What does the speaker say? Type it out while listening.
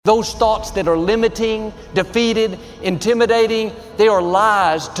Those thoughts that are limiting, defeated, intimidating, they are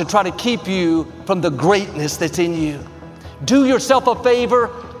lies to try to keep you from the greatness that's in you. Do yourself a favor,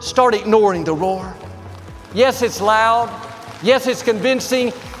 start ignoring the roar. Yes, it's loud. Yes, it's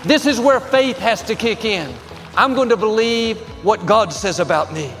convincing. This is where faith has to kick in. I'm going to believe what God says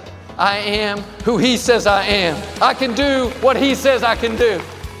about me. I am who He says I am. I can do what He says I can do.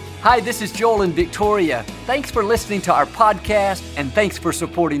 Hi, this is Joel and Victoria. Thanks for listening to our podcast, and thanks for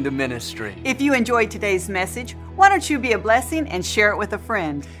supporting the ministry. If you enjoyed today's message, why don't you be a blessing and share it with a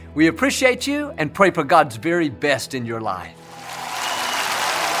friend? We appreciate you and pray for God's very best in your life.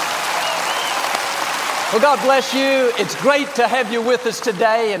 Well, God bless you. It's great to have you with us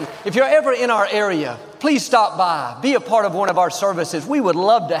today. And if you're ever in our area, please stop by. Be a part of one of our services. We would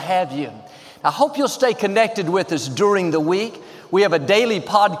love to have you. I hope you'll stay connected with us during the week. We have a daily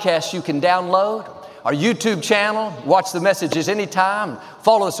podcast you can download, our YouTube channel, watch the messages anytime,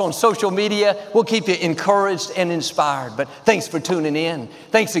 follow us on social media. We'll keep you encouraged and inspired. But thanks for tuning in.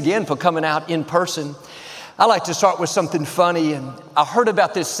 Thanks again for coming out in person. I like to start with something funny. And I heard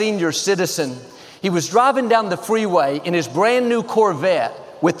about this senior citizen. He was driving down the freeway in his brand new Corvette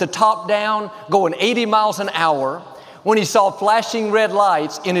with the top down, going 80 miles an hour, when he saw flashing red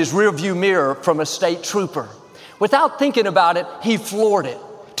lights in his rearview mirror from a state trooper. Without thinking about it, he floored it,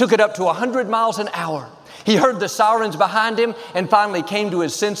 took it up to 100 miles an hour. He heard the sirens behind him and finally came to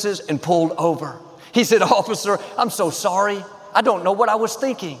his senses and pulled over. He said, "Officer, I'm so sorry. I don't know what I was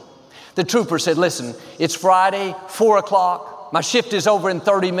thinking." The trooper said, "Listen, it's Friday, 4 o'clock. My shift is over in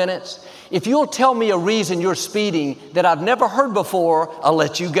 30 minutes. If you'll tell me a reason you're speeding that I've never heard before, I'll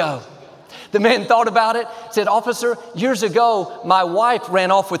let you go." The man thought about it, said, "Officer, years ago, my wife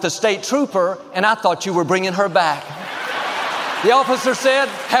ran off with a state trooper, and I thought you were bringing her back." The officer said,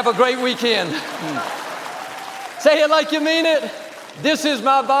 "Have a great weekend." Say it like you mean it. This is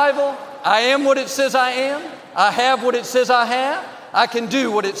my Bible. I am what it says I am. I have what it says I have. I can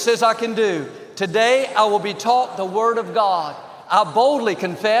do what it says I can do. Today, I will be taught the Word of God. I boldly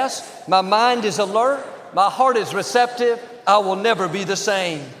confess, my mind is alert, my heart is receptive. I will never be the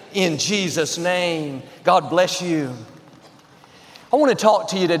same. In Jesus' name, God bless you. I want to talk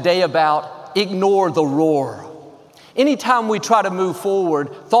to you today about ignore the roar. Anytime we try to move forward,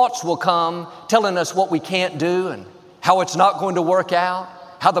 thoughts will come telling us what we can't do and how it's not going to work out,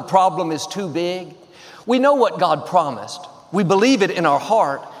 how the problem is too big. We know what God promised. We believe it in our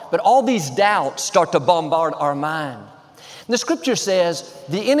heart, but all these doubts start to bombard our mind. And the scripture says,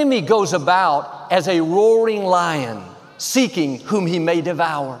 the enemy goes about as a roaring lion, seeking whom he may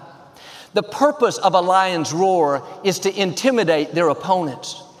devour. The purpose of a lion's roar is to intimidate their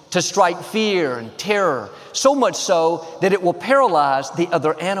opponents, to strike fear and terror, so much so that it will paralyze the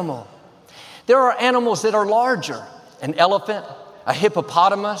other animal. There are animals that are larger, an elephant, a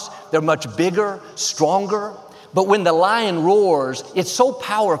hippopotamus. They're much bigger, stronger. But when the lion roars, it's so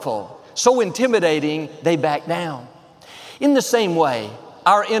powerful, so intimidating, they back down. In the same way,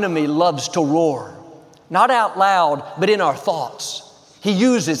 our enemy loves to roar. Not out loud, but in our thoughts. He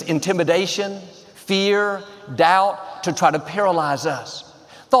uses intimidation, fear, doubt to try to paralyze us.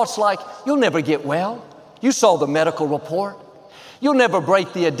 Thoughts like, you'll never get well. You saw the medical report. You'll never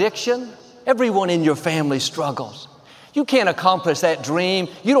break the addiction. Everyone in your family struggles. You can't accomplish that dream.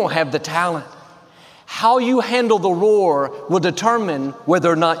 You don't have the talent. How you handle the roar will determine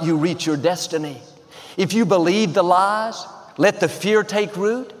whether or not you reach your destiny. If you believe the lies, let the fear take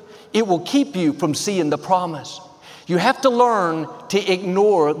root, it will keep you from seeing the promise. You have to learn to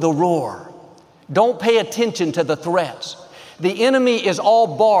ignore the roar. Don't pay attention to the threats. The enemy is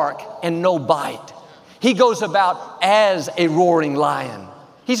all bark and no bite. He goes about as a roaring lion.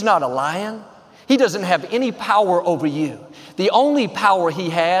 He's not a lion. He doesn't have any power over you. The only power he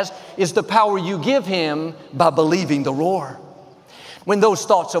has is the power you give him by believing the roar. When those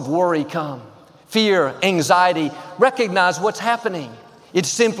thoughts of worry come, fear, anxiety, recognize what's happening. It's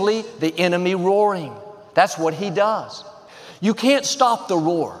simply the enemy roaring. That's what he does. You can't stop the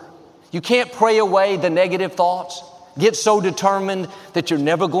roar. You can't pray away the negative thoughts. Get so determined that you're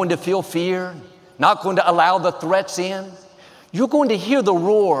never going to feel fear, not going to allow the threats in. You're going to hear the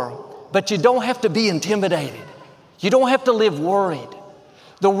roar, but you don't have to be intimidated. You don't have to live worried.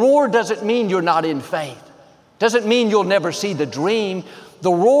 The roar doesn't mean you're not in faith. Doesn't mean you'll never see the dream.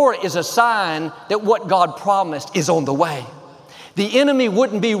 The roar is a sign that what God promised is on the way. The enemy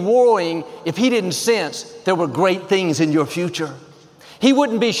wouldn't be roaring if he didn't sense there were great things in your future. He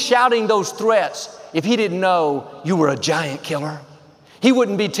wouldn't be shouting those threats if he didn't know you were a giant killer. He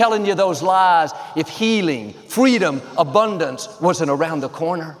wouldn't be telling you those lies if healing, freedom, abundance wasn't around the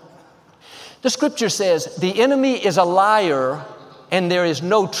corner. The scripture says the enemy is a liar and there is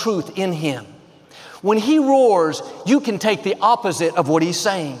no truth in him. When he roars, you can take the opposite of what he's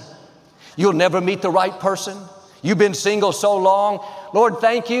saying. You'll never meet the right person. You've been single so long. Lord,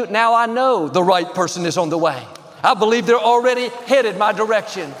 thank you. Now I know the right person is on the way. I believe they're already headed my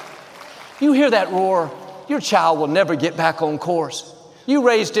direction. You hear that roar, your child will never get back on course. You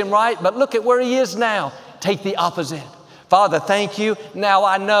raised him right, but look at where he is now. Take the opposite. Father, thank you. Now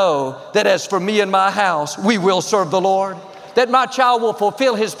I know that as for me and my house, we will serve the Lord, that my child will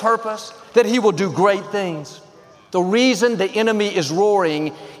fulfill his purpose, that he will do great things. The reason the enemy is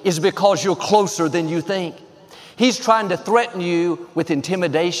roaring is because you're closer than you think. He's trying to threaten you with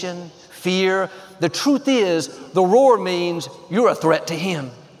intimidation, fear. The truth is, the roar means you're a threat to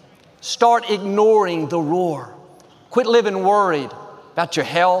him. Start ignoring the roar. Quit living worried about your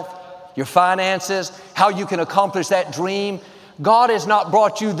health, your finances, how you can accomplish that dream. God has not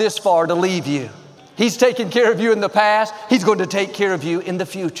brought you this far to leave you. He's taken care of you in the past. He's going to take care of you in the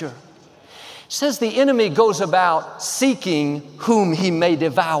future. It says the enemy goes about seeking whom he may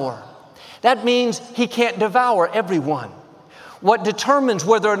devour. That means he can't devour everyone. What determines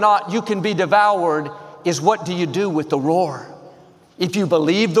whether or not you can be devoured is what do you do with the roar. If you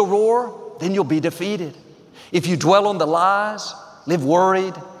believe the roar, then you'll be defeated. If you dwell on the lies, live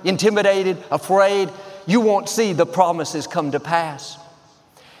worried, intimidated, afraid, you won't see the promises come to pass.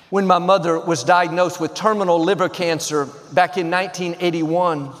 When my mother was diagnosed with terminal liver cancer back in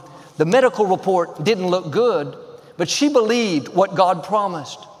 1981, the medical report didn't look good, but she believed what God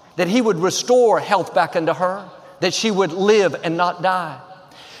promised, that He would restore health back into her, that she would live and not die.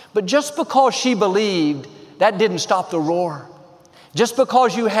 But just because she believed, that didn't stop the roar. Just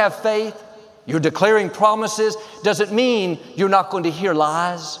because you have faith, you're declaring promises, doesn't mean you're not going to hear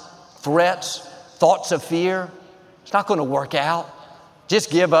lies, threats, thoughts of fear. It's not going to work out.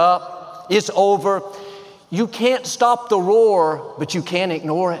 Just give up. It's over. You can't stop the roar, but you can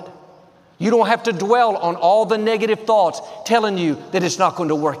ignore it. You don't have to dwell on all the negative thoughts telling you that it's not going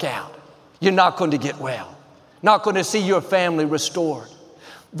to work out. You're not going to get well. Not going to see your family restored.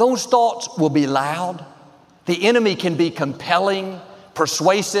 Those thoughts will be loud. The enemy can be compelling,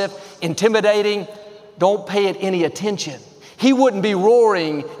 persuasive, intimidating. Don't pay it any attention. He wouldn't be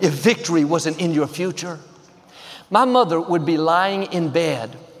roaring if victory wasn't in your future. My mother would be lying in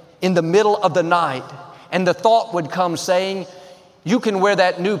bed in the middle of the night, and the thought would come saying, you can wear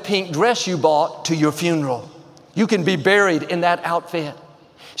that new pink dress you bought to your funeral. You can be buried in that outfit.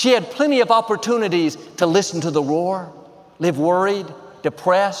 She had plenty of opportunities to listen to the roar, live worried,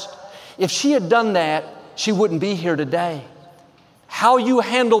 depressed. If she had done that, she wouldn't be here today. How you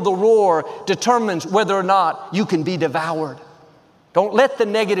handle the roar determines whether or not you can be devoured. Don't let the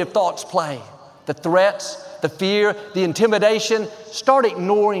negative thoughts play. The threats, the fear, the intimidation. Start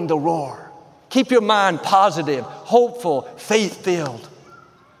ignoring the roar. Keep your mind positive, hopeful, faith-filled.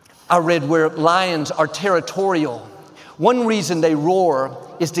 I read where lions are territorial. One reason they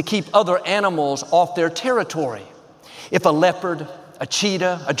roar is to keep other animals off their territory. If a leopard, a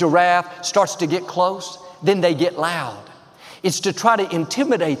cheetah, a giraffe starts to get close, then they get loud. It's to try to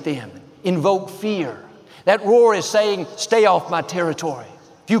intimidate them, invoke fear. That roar is saying, stay off my territory.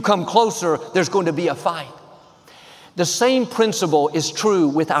 If you come closer, there's going to be a fight. The same principle is true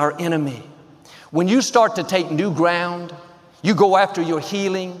with our enemy. When you start to take new ground, you go after your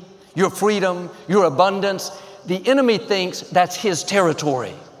healing, your freedom, your abundance, the enemy thinks that's his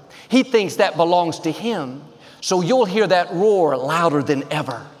territory. He thinks that belongs to him, so you'll hear that roar louder than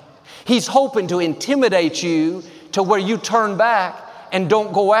ever. He's hoping to intimidate you to where you turn back and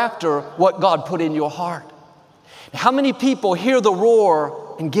don't go after what God put in your heart. How many people hear the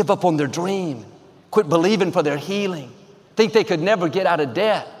roar and give up on their dream, quit believing for their healing, think they could never get out of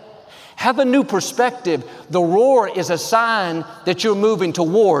debt? Have a new perspective. The roar is a sign that you're moving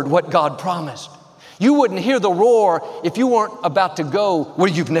toward what God promised. You wouldn't hear the roar if you weren't about to go where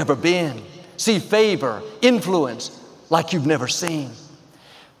you've never been. See favor, influence like you've never seen.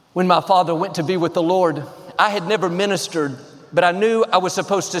 When my father went to be with the Lord, I had never ministered, but I knew I was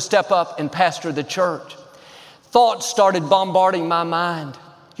supposed to step up and pastor the church. Thoughts started bombarding my mind.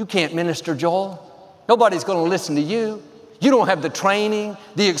 You can't minister, Joel. Nobody's going to listen to you. You don't have the training,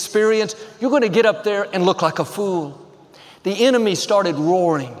 the experience. You're going to get up there and look like a fool. The enemy started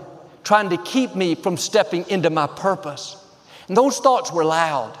roaring, trying to keep me from stepping into my purpose. And those thoughts were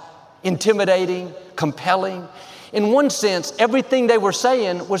loud, intimidating, compelling. In one sense, everything they were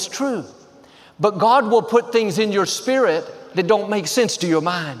saying was true. But God will put things in your spirit that don't make sense to your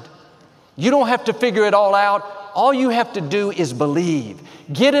mind. You don't have to figure it all out. All you have to do is believe.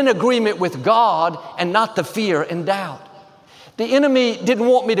 Get in agreement with God and not the fear and doubt. The enemy didn't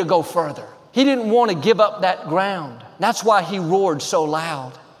want me to go further. He didn't want to give up that ground. That's why he roared so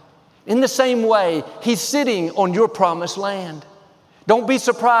loud. In the same way, he's sitting on your promised land. Don't be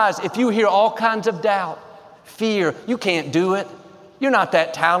surprised if you hear all kinds of doubt, fear. You can't do it. You're not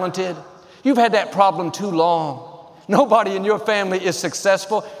that talented. You've had that problem too long. Nobody in your family is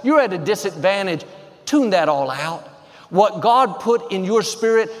successful. You're at a disadvantage. Tune that all out. What God put in your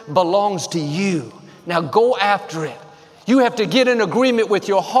spirit belongs to you. Now go after it. You have to get in agreement with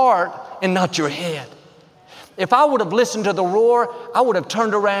your heart and not your head. If I would have listened to the roar, I would have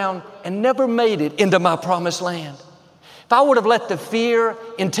turned around and never made it into my promised land. If I would have let the fear,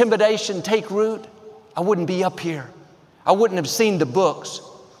 intimidation take root, I wouldn't be up here. I wouldn't have seen the books,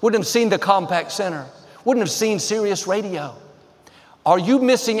 wouldn't have seen the Compact Center, wouldn't have seen Sirius Radio. Are you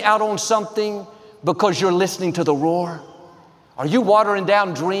missing out on something because you're listening to the roar? Are you watering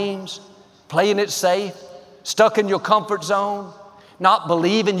down dreams, playing it safe, stuck in your comfort zone, not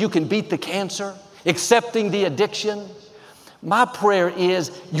believing you can beat the cancer, accepting the addiction? My prayer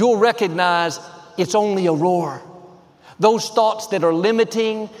is you'll recognize it's only a roar. Those thoughts that are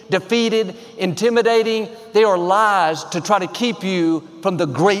limiting, defeated, intimidating, they are lies to try to keep you from the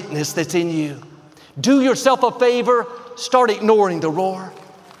greatness that's in you. Do yourself a favor, start ignoring the roar.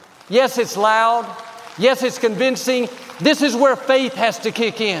 Yes, it's loud. Yes, it's convincing. This is where faith has to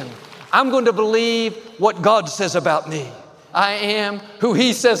kick in. I'm going to believe what God says about me. I am who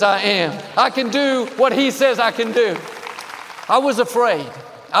He says I am. I can do what He says I can do. I was afraid.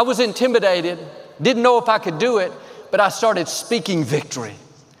 I was intimidated. Didn't know if I could do it, but I started speaking victory.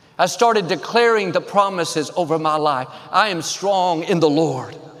 I started declaring the promises over my life. I am strong in the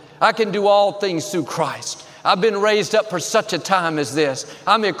Lord. I can do all things through Christ. I've been raised up for such a time as this.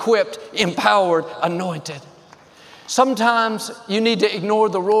 I'm equipped, empowered, anointed. Sometimes you need to ignore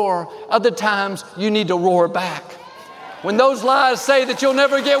the roar. Other times you need to roar back. When those lies say that you'll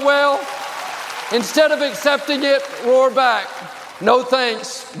never get well, instead of accepting it, roar back. No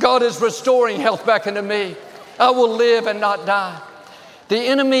thanks. God is restoring health back into me. I will live and not die. The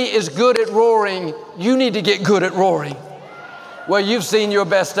enemy is good at roaring. You need to get good at roaring. Well, you've seen your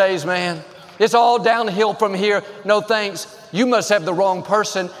best days, man. It's all downhill from here. No thanks. You must have the wrong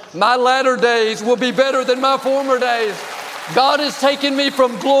person. My latter days will be better than my former days. God has taken me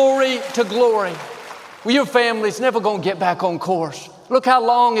from glory to glory. Well, your family's never going to get back on course. Look how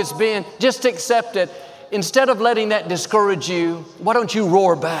long it's been. Just accept it. Instead of letting that discourage you, why don't you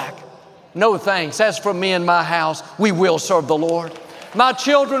roar back? No thanks. As for me and my house, we will serve the Lord. My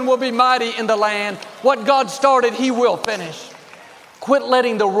children will be mighty in the land. What God started, He will finish. Quit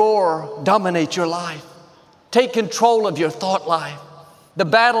letting the roar dominate your life. Take control of your thought life. The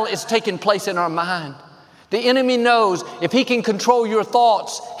battle is taking place in our mind. The enemy knows if he can control your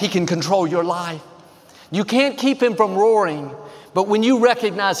thoughts, he can control your life. You can't keep him from roaring, but when you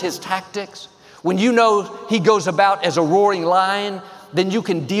recognize his tactics, when you know he goes about as a roaring lion, then you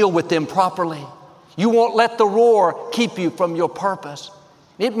can deal with them properly. You won't let the roar keep you from your purpose.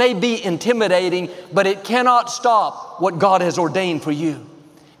 It may be intimidating, but it cannot stop what God has ordained for you.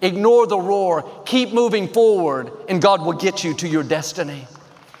 Ignore the roar, keep moving forward, and God will get you to your destiny.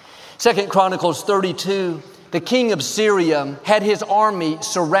 2 Chronicles 32, the king of Syria had his army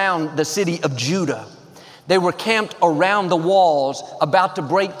surround the city of Judah. They were camped around the walls, about to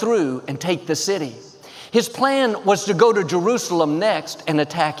break through and take the city. His plan was to go to Jerusalem next and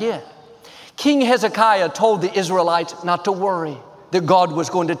attack it. King Hezekiah told the Israelites not to worry, that God was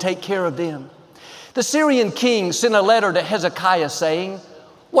going to take care of them. The Syrian king sent a letter to Hezekiah saying,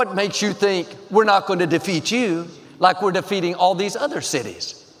 "What makes you think we're not going to defeat you like we're defeating all these other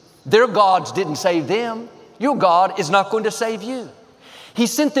cities? Their gods didn't save them. Your God is not going to save you." He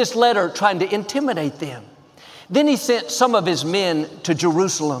sent this letter trying to intimidate them. Then he sent some of his men to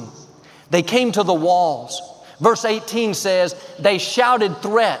Jerusalem. They came to the walls. Verse 18 says, they shouted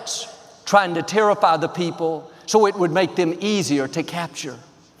threats, trying to terrify the people so it would make them easier to capture.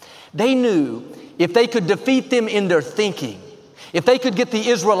 They knew if they could defeat them in their thinking, if they could get the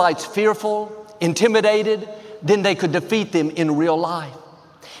Israelites fearful, intimidated, then they could defeat them in real life.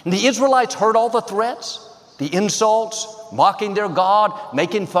 And the Israelites heard all the threats, the insults, mocking their God,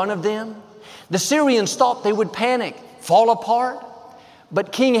 making fun of them. The Syrians thought they would panic, fall apart.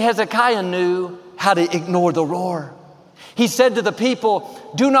 But King Hezekiah knew how to ignore the roar. He said to the people,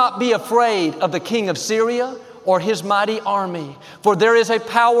 "Do not be afraid of the king of Syria or his mighty army, for there is a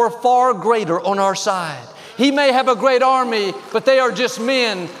power far greater on our side. He may have a great army, but they are just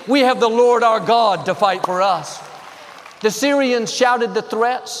men. We have the Lord our God to fight for us." The Syrians shouted the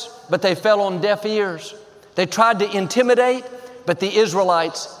threats, but they fell on deaf ears. They tried to intimidate, but the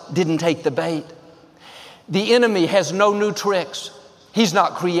Israelites didn't take the bait. The enemy has no new tricks. He's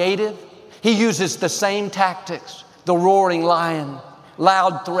not creative. He uses the same tactics, the roaring lion,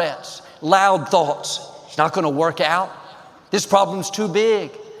 loud threats, loud thoughts. It's not going to work out. This problem's too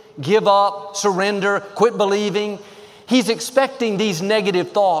big. Give up, surrender, quit believing. He's expecting these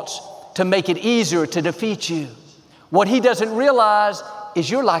negative thoughts to make it easier to defeat you. What he doesn't realize is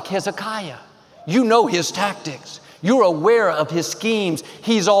you're like Hezekiah. You know his tactics. You're aware of his schemes.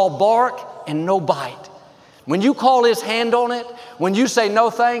 He's all bark and no bite. When you call his hand on it, when you say, no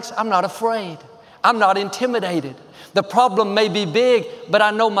thanks, I'm not afraid. I'm not intimidated. The problem may be big, but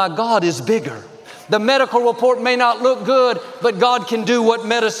I know my God is bigger. The medical report may not look good, but God can do what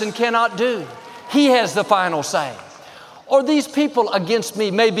medicine cannot do. He has the final say. Or these people against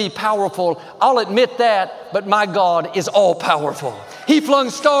me may be powerful. I'll admit that, but my God is all powerful. He flung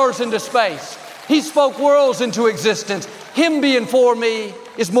stars into space. He spoke worlds into existence. Him being for me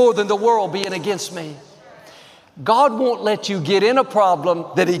is more than the world being against me. God won't let you get in a problem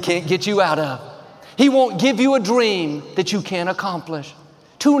that He can't get you out of. He won't give you a dream that you can't accomplish.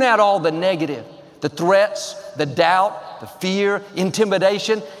 Tune out all the negative, the threats, the doubt, the fear,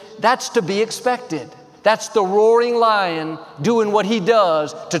 intimidation. That's to be expected. That's the roaring lion doing what he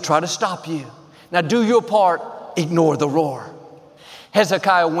does to try to stop you. Now do your part, ignore the roar.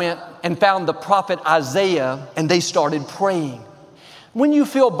 Hezekiah went and found the prophet Isaiah, and they started praying. When you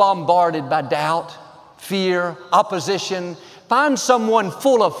feel bombarded by doubt, fear, opposition, find someone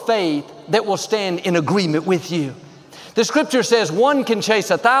full of faith that will stand in agreement with you. The scripture says one can chase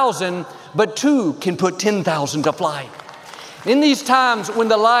 1,000, but two can put 10,000 to flight. In these times when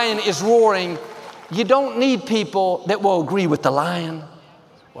the lion is roaring, you don't need people that will agree with the lion.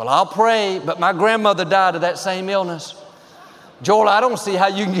 Well, I'll pray, but my grandmother died of that same illness. Joel, I don't see how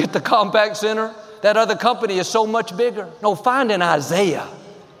you can get the Compaq Center. That other company is so much bigger. No, find an Isaiah.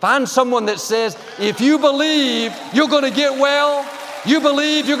 Find someone that says, if you believe you're going to get well, you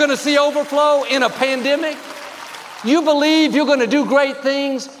believe you're going to see overflow in a pandemic, you believe you're going to do great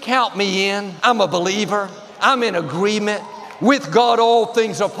things, count me in. I'm a believer. I'm in agreement. With God, all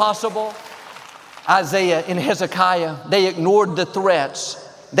things are possible. Isaiah and Hezekiah, they ignored the threats.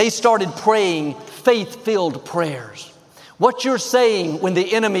 They started praying faith-filled prayers. What you're saying when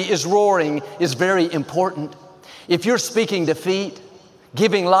the enemy is roaring is very important. If you're speaking defeat,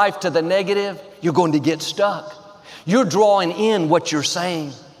 giving life to the negative, you're going to get stuck. You're drawing in what you're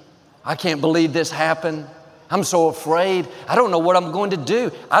saying. I can't believe this happened. I'm so afraid. I don't know what I'm going to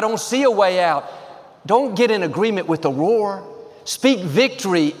do. I don't see a way out. Don't get in agreement with the roar. Speak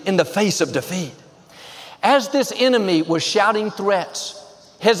victory in the face of defeat. As this enemy was shouting threats,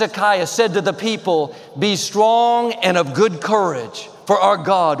 Hezekiah said to the people, be strong and of good courage, for our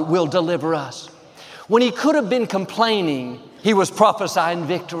God will deliver us. When he could have been complaining, he was prophesying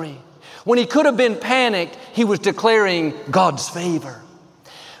victory. When he could have been panicked, he was declaring God's favor.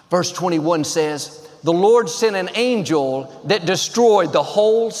 Verse 21 says, the Lord sent an angel that destroyed the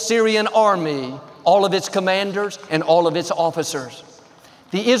whole Syrian army, all of its commanders and all of its officers.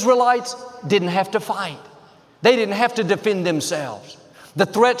 The Israelites didn't have to fight. They didn't have to defend themselves. The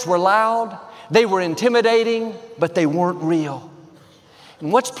threats were loud, they were intimidating, but they weren't real.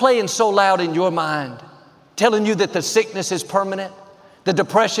 And what's playing so loud in your mind? Telling you that the sickness is permanent, the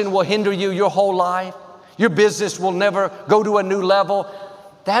depression will hinder you your whole life, your business will never go to a new level.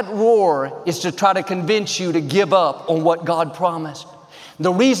 That roar is to try to convince you to give up on what God promised.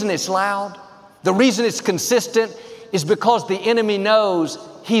 The reason it's loud, the reason it's consistent is because the enemy knows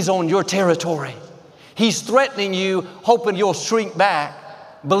he's on your territory. He's threatening you, hoping you'll shrink back,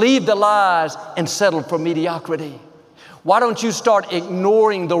 believe the lies, and settle for mediocrity. Why don't you start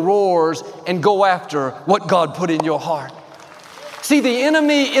ignoring the roars and go after what God put in your heart? See, the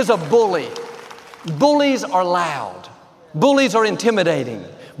enemy is a bully. Bullies are loud. Bullies are intimidating.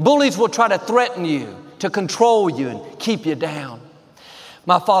 Bullies will try to threaten you, to control you, and keep you down.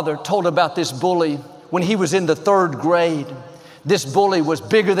 My father told about this bully when he was in the 3rd grade. This bully was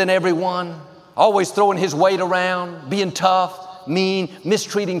bigger than everyone, always throwing his weight around, being tough, mean,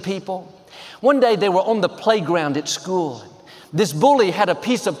 mistreating people. One day they were on the playground at school. This bully had a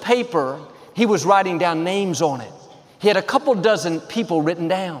piece of paper. He was writing down names on it. He had a couple dozen people written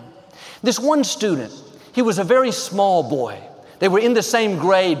down. This one student, he was a very small boy. They were in the same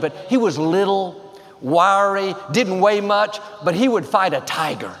grade, but he was little, wiry, didn't weigh much, but he would fight a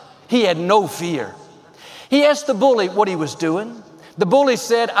tiger. He had no fear. He asked the bully what he was doing. The bully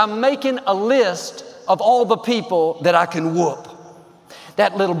said, I'm making a list of all the people that I can whoop.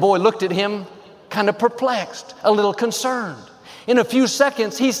 That little boy looked at him kind of perplexed, a little concerned. In a few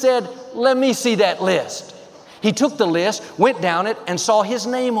seconds, he said, let me see that list. He took the list, went down it, and saw his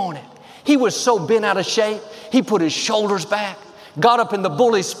name on it. He was so bent out of shape, he put his shoulders back, got up in the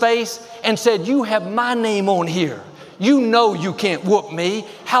bully's face and said, "You have my name on here. You know you can't whoop me.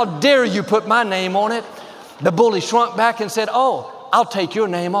 How dare you put my name on it?" The bully shrunk back and said, "Oh, I'll take your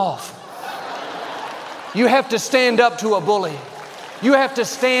name off." You have to stand up to a bully. You have to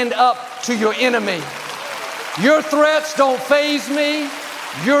stand up to your enemy. Your threats don't faze me.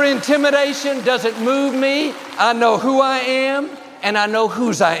 Your intimidation doesn't move me. I know who I am and I know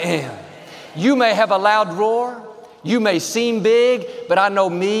whose I am. You may have a loud roar. You may seem big, but I know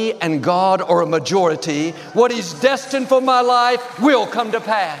me and God are a majority. What He's destined for my life will come to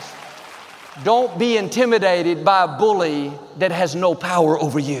pass. Don't be intimidated by a bully that has no power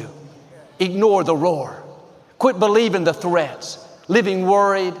over you. Ignore the roar. Quit believing the threats, living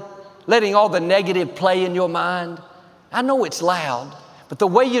worried, letting all the negative play in your mind. I know it's loud, but the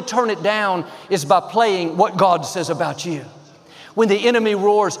way you turn it down is by playing what God says about you. When the enemy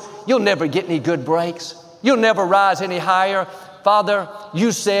roars, you'll never get any good breaks. You'll never rise any higher. Father,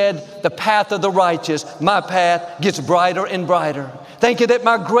 you said the path of the righteous, my path gets brighter and brighter. Thank you that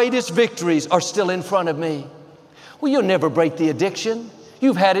my greatest victories are still in front of me. Well, you'll never break the addiction.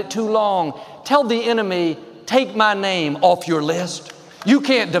 You've had it too long. Tell the enemy, take my name off your list. You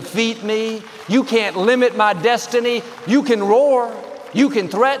can't defeat me. You can't limit my destiny. You can roar. You can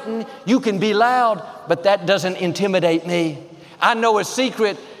threaten. You can be loud, but that doesn't intimidate me. I know a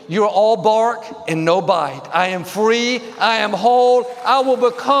secret. You're all bark and no bite. I am free. I am whole. I will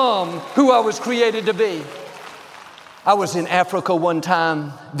become who I was created to be. I was in Africa one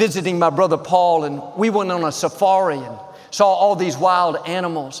time visiting my brother Paul, and we went on a safari and saw all these wild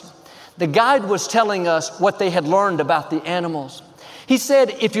animals. The guide was telling us what they had learned about the animals. He said,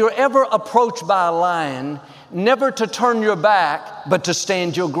 if you're ever approached by a lion, never to turn your back, but to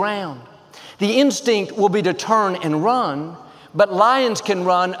stand your ground. The instinct will be to turn and run, but lions can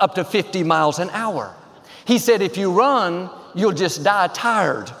run up to 50 miles an hour. He said, if you run, you'll just die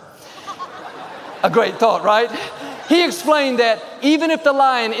tired. A great thought, right? He explained that even if the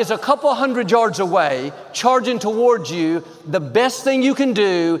lion is a couple hundred yards away, charging towards you, the best thing you can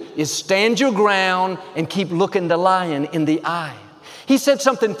do is stand your ground and keep looking the lion in the eye. He said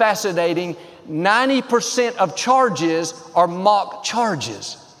something fascinating. 90% of charges are mock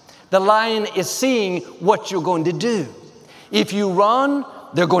charges. The lion is seeing what you're going to do. If you run,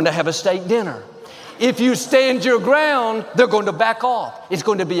 they're going to have a steak dinner. If you stand your ground, they're going to back off. It's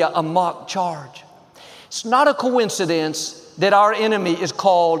going to be a mock charge. It's not a coincidence that our enemy is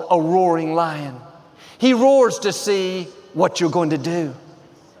called a roaring lion. He roars to see what you're going to do.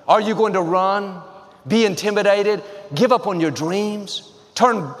 Are you going to run, be intimidated, give up on your dreams,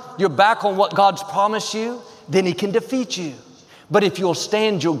 turn your back on what God's promised you? Then He can defeat you. But if you'll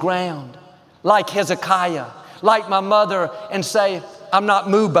stand your ground, like Hezekiah, like my mother, and say, I'm not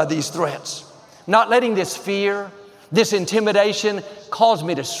moved by these threats, not letting this fear, this intimidation cause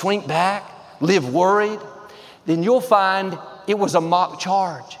me to shrink back, live worried, then you'll find it was a mock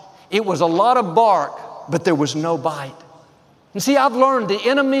charge. It was a lot of bark, but there was no bite. And see, I've learned the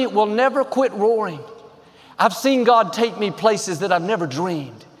enemy will never quit roaring. I've seen God take me places that I've never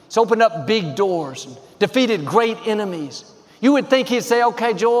dreamed. He's opened up big doors and defeated great enemies. You would think He'd say,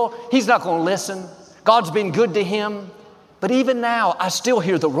 okay, Joel, he's not going to listen. God's been good to him. But even now, I still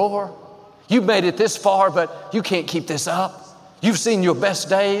hear the roar. You've made it this far, but you can't keep this up. You've seen your best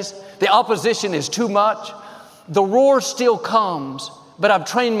days. The opposition is too much. The roar still comes, but I've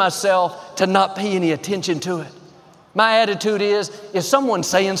trained myself to not pay any attention to it. My attitude is someone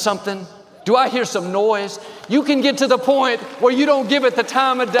saying something? Do I hear some noise? You can get to the point where you don't give it the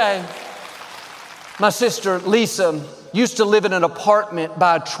time of day. My sister, Lisa, used to live in an apartment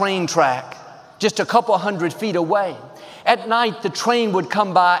by a train track, just a couple hundred feet away. At night, the train would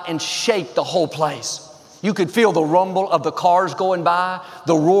come by and shake the whole place. You could feel the rumble of the cars going by,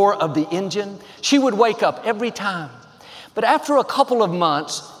 the roar of the engine. She would wake up every time. But after a couple of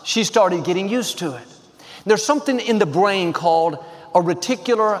months, she started getting used to it. There's something in the brain called a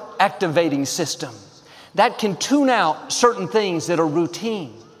reticular activating system that can tune out certain things that are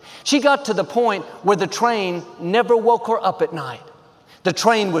routine. She got to the point where the train never woke her up at night. The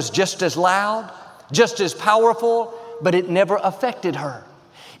train was just as loud, just as powerful, but it never affected her.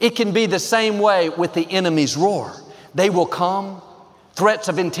 It can be the same way with the enemy's roar. They will come, threats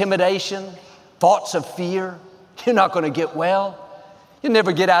of intimidation, thoughts of fear. You're not going to get well. You'll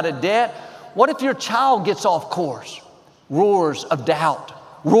never get out of debt. What if your child gets off course? Roars of doubt,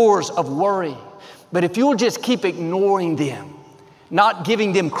 roars of worry. But if you'll just keep ignoring them, not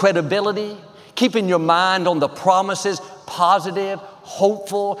giving them credibility, keeping your mind on the promises, positive,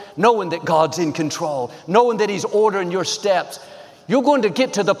 hopeful, knowing that God's in control, knowing that He's ordering your steps, you're going to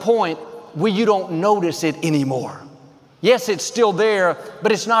get to the point where you don't notice it anymore. Yes, it's still there,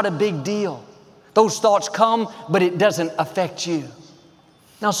 but it's not a big deal. Those thoughts come, but it doesn't affect you.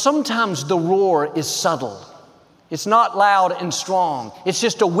 Now, sometimes the roar is subtle. It's not loud and strong. It's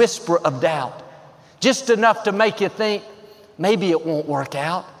just a whisper of doubt. Just enough to make you think, maybe it won't work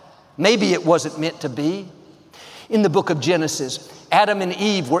out. Maybe it wasn't meant to be. In the book of Genesis, Adam and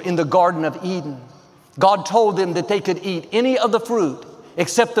Eve were in the Garden of Eden. God told them that they could eat any of the fruit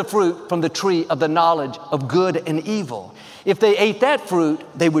except the fruit from the tree of the knowledge of good and evil. If they ate that fruit,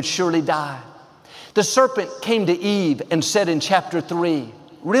 they would surely die. The serpent came to Eve and said in chapter 3,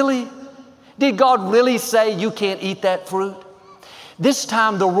 "Really? Did God really say you can't eat that fruit?" This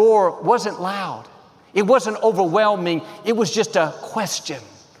time the roar wasn't loud. It wasn't overwhelming. It was just a question.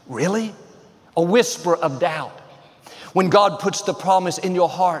 Really? A whisper of doubt. When God puts the promise in your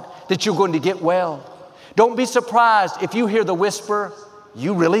heart that you're going to get well, don't be surprised if you hear the whisper,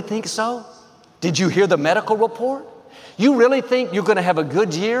 "You really think so? Did you hear the medical report? You really think you're going to have a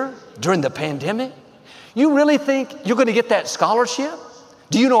good year during the pandemic? You really think you're going to get that scholarship?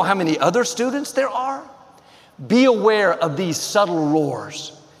 Do you know how many other students there are?" Be aware of these subtle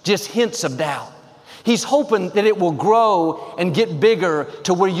roars, just hints of doubt. He's hoping that it will grow and get bigger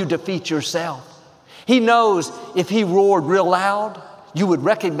to where you defeat yourself. He knows if he roared real loud, you would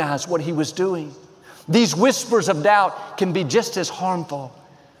recognize what he was doing. These whispers of doubt can be just as harmful.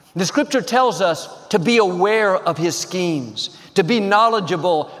 The scripture tells us to be aware of his schemes, to be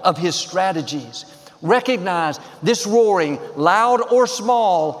knowledgeable of his strategies. Recognize this roaring, loud or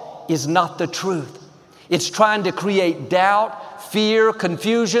small, is not the truth. It's trying to create doubt, fear,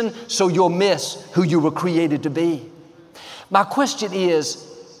 confusion, so you'll miss who you were created to be. My question is,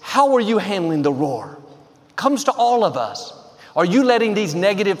 how are you handling the roar? It comes to all of us. Are you letting these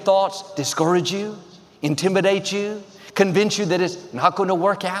negative thoughts discourage you, intimidate you, convince you that it's not going to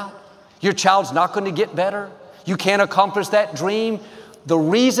work out? Your child's not going to get better? You can't accomplish that dream? The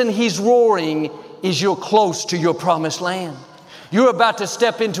reason he's roaring is you're close to your promised land. You're about to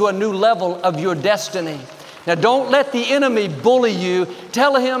step into a new level of your destiny. Now, don't let the enemy bully you.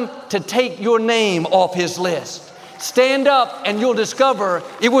 Tell him to take your name off his list. Stand up and you'll discover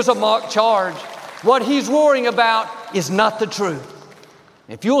it was a mock charge. What he's roaring about is not the truth.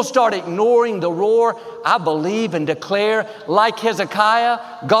 If you'll start ignoring the roar, I believe and declare, like Hezekiah,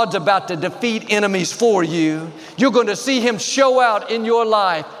 God's about to defeat enemies for you. You're going to see him show out in your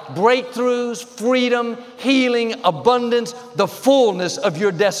life breakthroughs, freedom, healing, abundance, the fullness of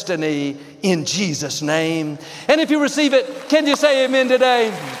your destiny in Jesus' name. And if you receive it, can you say amen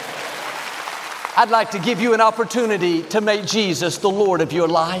today? I'd like to give you an opportunity to make Jesus the Lord of your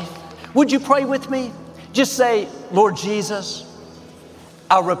life. Would you pray with me? Just say, Lord Jesus,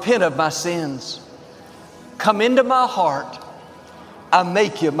 I repent of my sins. Come into my heart. I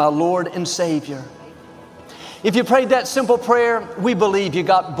make you my Lord and Savior. If you prayed that simple prayer, we believe you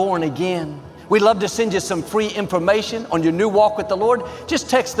got born again. We'd love to send you some free information on your new walk with the Lord. Just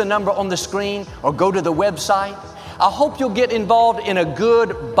text the number on the screen or go to the website. I hope you'll get involved in a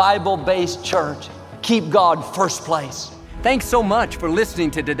good Bible-based church. Keep God first place. Thanks so much for listening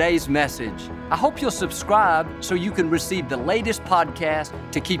to today's message. I hope you'll subscribe so you can receive the latest podcast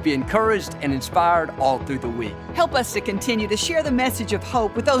to keep you encouraged and inspired all through the week. Help us to continue to share the message of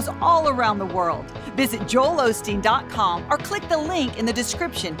hope with those all around the world. Visit joelosteen.com or click the link in the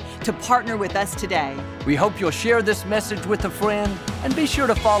description to partner with us today. We hope you'll share this message with a friend and be sure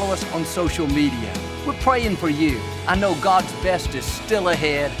to follow us on social media. We're praying for you. I know God's best is still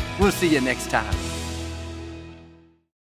ahead. We'll see you next time.